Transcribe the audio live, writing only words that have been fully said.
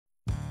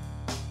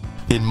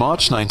In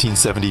March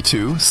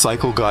 1972,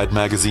 Cycle Guide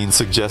magazine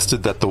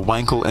suggested that the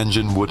Wankel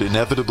engine would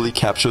inevitably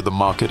capture the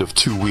market of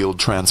two-wheeled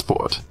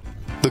transport.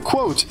 The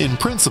quote, in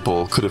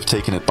principle, could have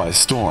taken it by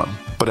storm,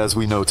 but as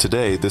we know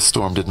today, this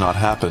storm did not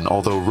happen,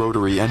 although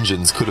rotary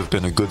engines could have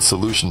been a good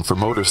solution for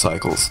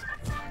motorcycles.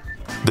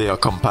 They are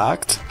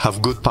compact,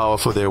 have good power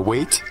for their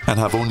weight, and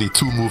have only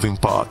two moving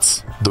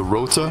parts, the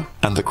rotor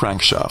and the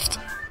crankshaft.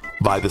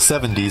 By the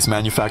 70s,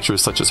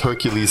 manufacturers such as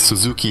Hercules,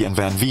 Suzuki, and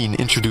Van Veen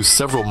introduced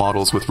several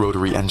models with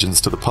rotary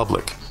engines to the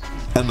public.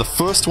 And the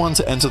first one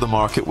to enter the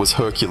market was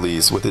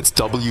Hercules with its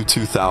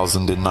W2000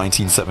 in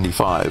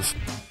 1975.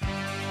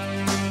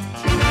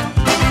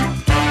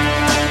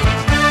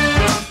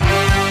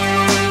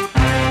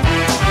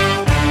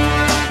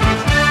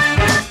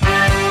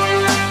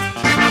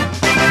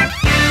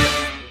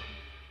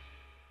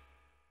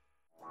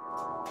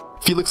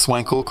 Felix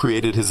Wankel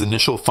created his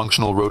initial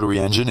functional rotary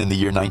engine in the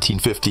year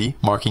 1950,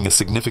 marking a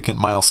significant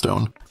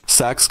milestone.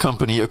 Sachs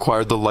Company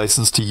acquired the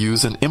license to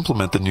use and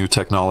implement the new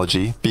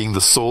technology, being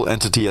the sole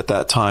entity at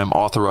that time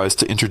authorized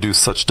to introduce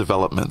such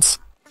developments.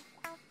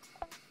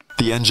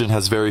 The engine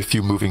has very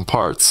few moving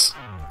parts.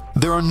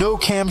 There are no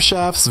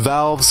camshafts,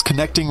 valves,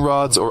 connecting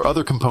rods, or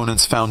other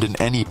components found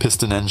in any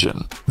piston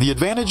engine. The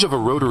advantage of a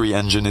rotary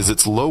engine is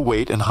its low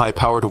weight and high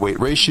power-to-weight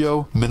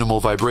ratio, minimal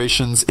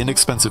vibrations,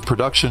 inexpensive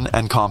production,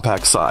 and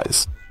compact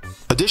size.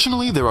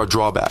 Additionally, there are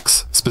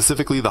drawbacks,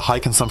 specifically the high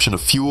consumption of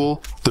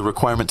fuel, the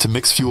requirement to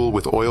mix fuel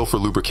with oil for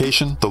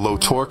lubrication, the low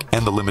torque,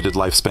 and the limited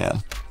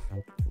lifespan.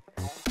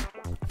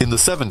 In the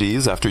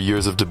 70s, after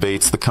years of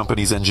debates, the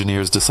company's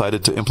engineers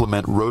decided to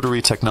implement rotary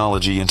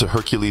technology into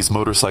Hercules'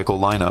 motorcycle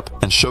lineup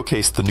and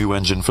showcased the new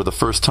engine for the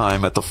first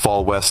time at the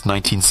Fall West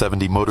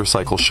 1970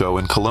 motorcycle show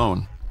in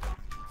Cologne.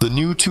 The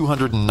new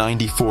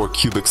 294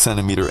 cubic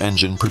centimeter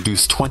engine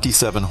produced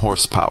 27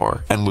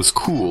 horsepower and was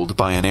cooled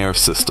by an air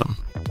system.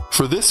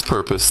 For this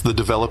purpose, the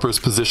developers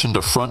positioned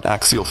a front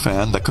axial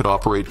fan that could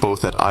operate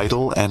both at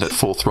idle and at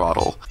full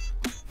throttle.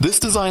 This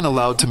design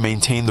allowed to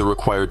maintain the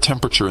required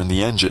temperature in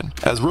the engine,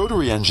 as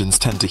rotary engines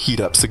tend to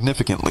heat up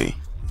significantly.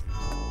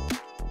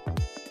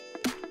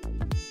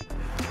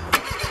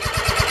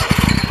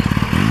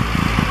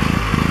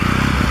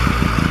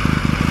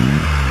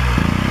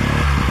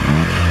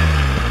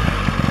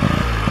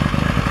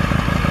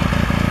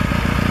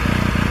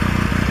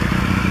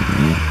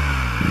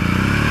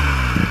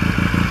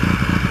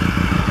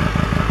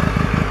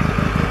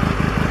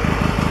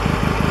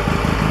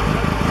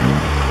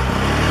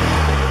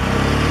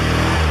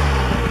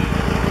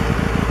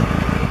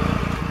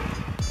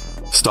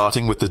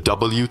 Starting with the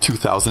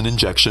W2000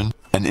 injection,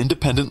 an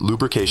independent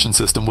lubrication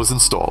system was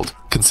installed,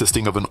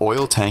 consisting of an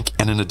oil tank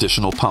and an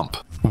additional pump.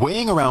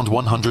 Weighing around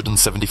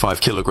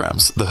 175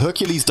 kilograms, the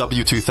Hercules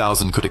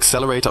W2000 could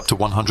accelerate up to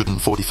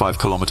 145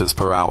 kilometers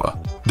per hour.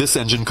 This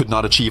engine could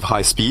not achieve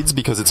high speeds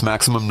because its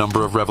maximum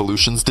number of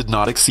revolutions did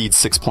not exceed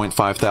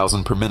 6.5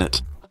 thousand per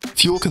minute.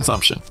 Fuel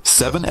consumption,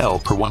 7 L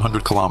per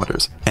 100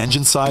 kilometers.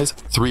 Engine size,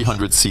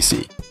 300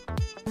 cc.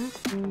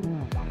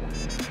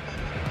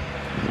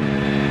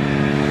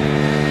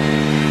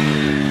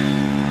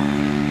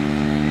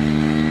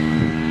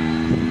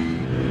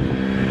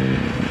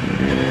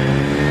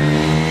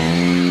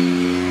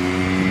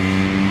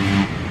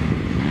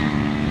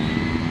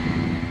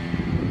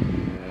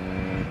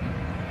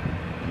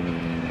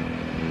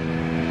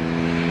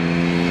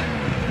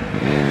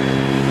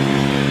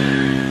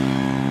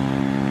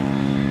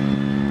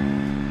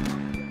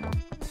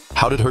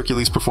 How did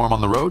Hercules perform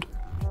on the road?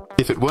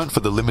 If it weren't for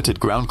the limited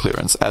ground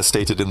clearance, as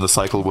stated in the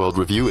Cycle World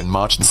Review in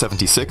March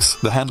 1976,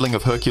 the handling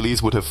of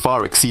Hercules would have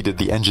far exceeded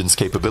the engine's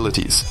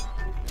capabilities.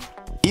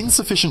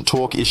 Insufficient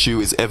torque issue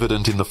is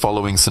evident in the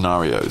following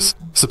scenarios.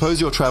 Suppose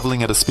you're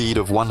traveling at a speed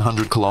of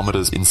 100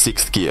 kilometers in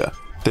 6th gear.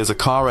 There's a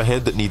car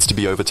ahead that needs to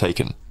be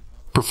overtaken.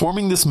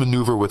 Performing this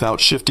maneuver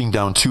without shifting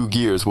down 2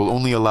 gears will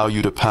only allow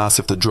you to pass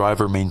if the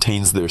driver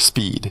maintains their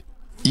speed.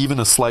 Even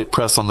a slight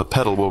press on the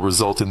pedal will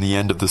result in the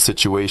end of the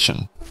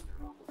situation.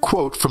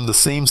 Quote from the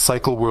same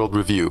Cycle World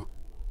Review.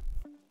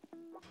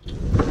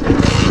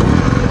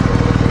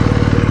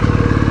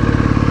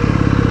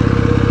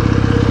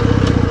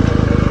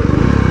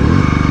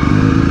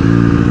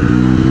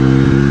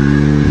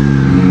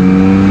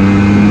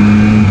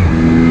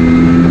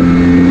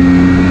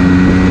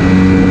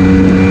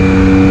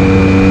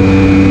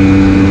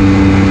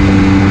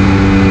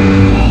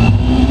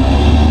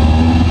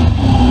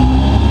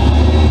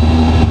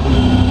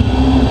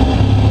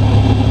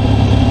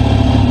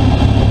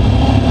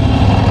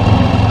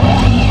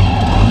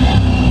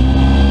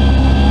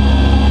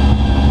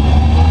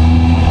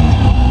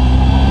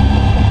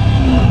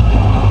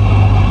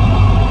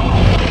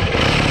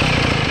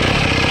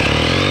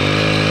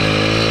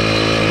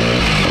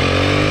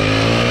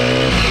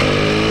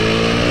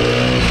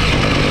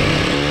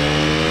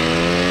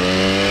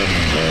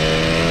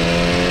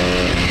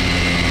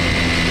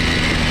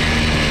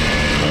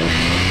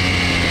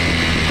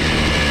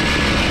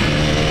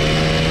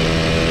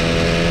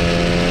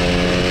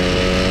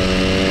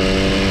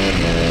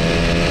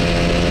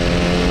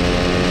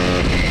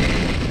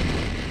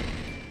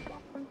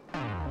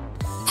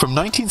 From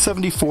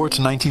 1974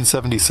 to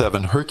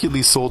 1977,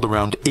 Hercules sold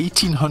around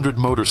 1,800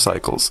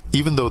 motorcycles,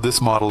 even though this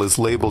model is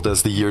labeled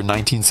as the year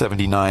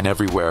 1979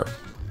 everywhere.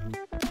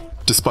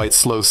 Despite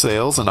slow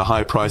sales and a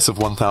high price of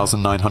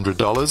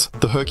 $1,900,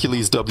 the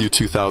Hercules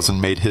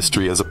W2000 made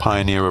history as a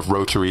pioneer of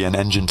rotary and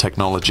engine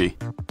technology.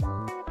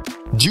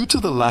 Due to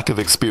the lack of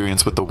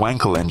experience with the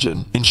Wankel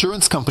engine,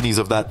 insurance companies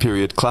of that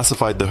period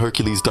classified the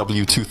Hercules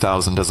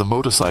W2000 as a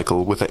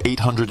motorcycle with a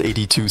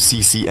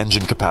 882cc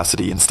engine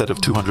capacity instead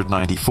of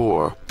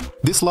 294.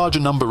 This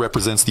larger number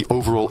represents the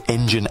overall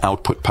engine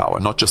output power,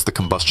 not just the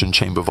combustion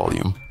chamber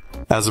volume.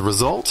 As a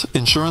result,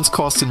 insurance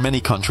costs in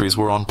many countries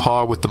were on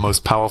par with the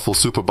most powerful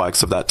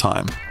superbikes of that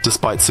time,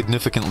 despite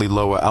significantly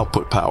lower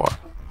output power.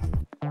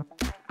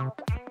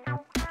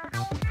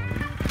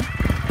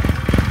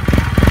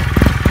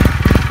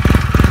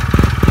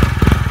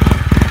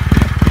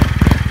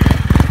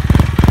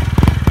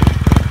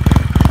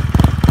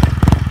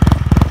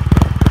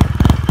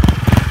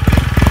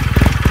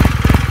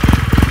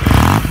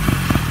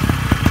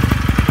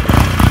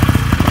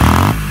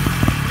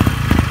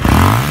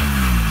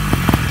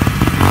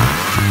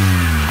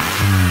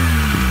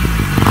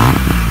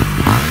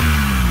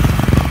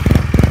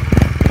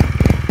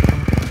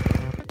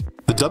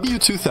 The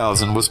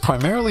W2000 was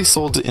primarily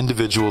sold to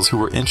individuals who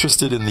were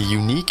interested in the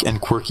unique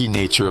and quirky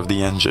nature of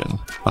the engine.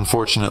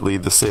 Unfortunately,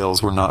 the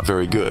sales were not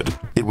very good.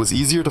 It was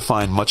easier to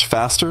find much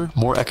faster,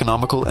 more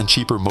economical, and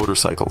cheaper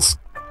motorcycles.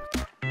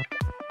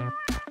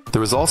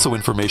 There is also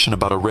information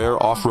about a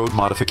rare off-road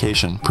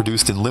modification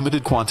produced in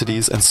limited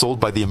quantities and sold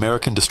by the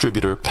American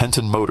distributor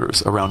Penton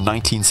Motors around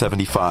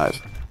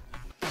 1975.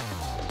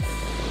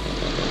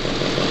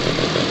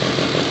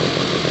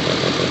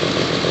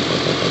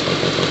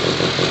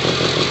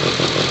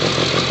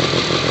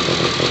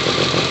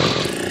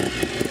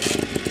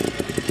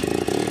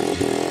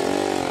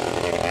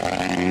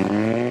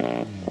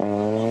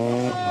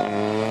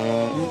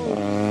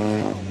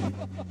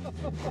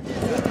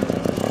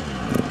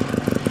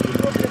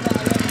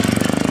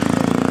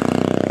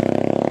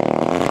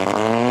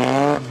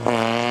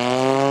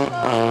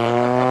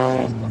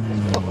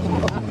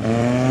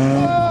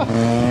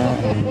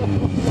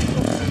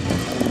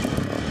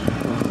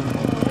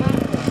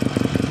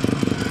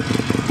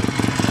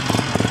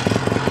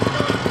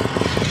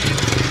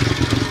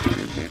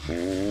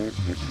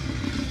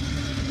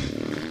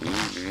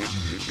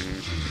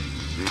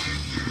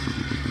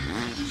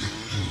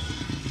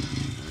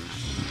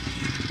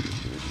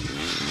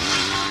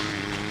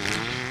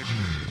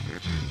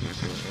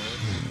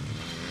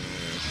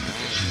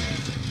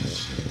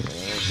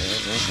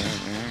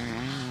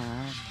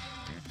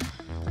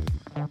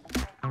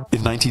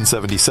 In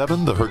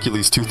 1977, the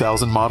Hercules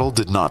 2000 model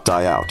did not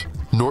die out.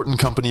 Norton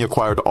Company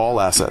acquired all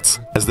assets,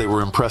 as they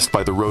were impressed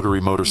by the rotary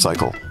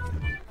motorcycle.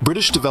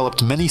 British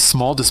developed many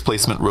small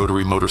displacement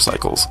rotary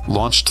motorcycles,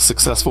 launched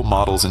successful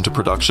models into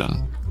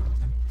production.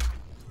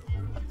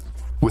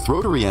 With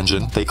rotary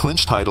engine, they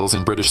clinched titles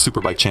in British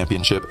Superbike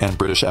Championship and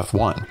British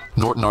F1.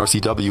 Norton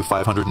RCW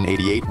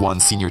 588 won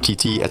Senior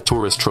TT at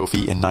Tourist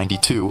Trophy in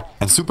 '92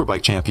 and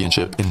Superbike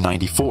Championship in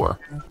 '94.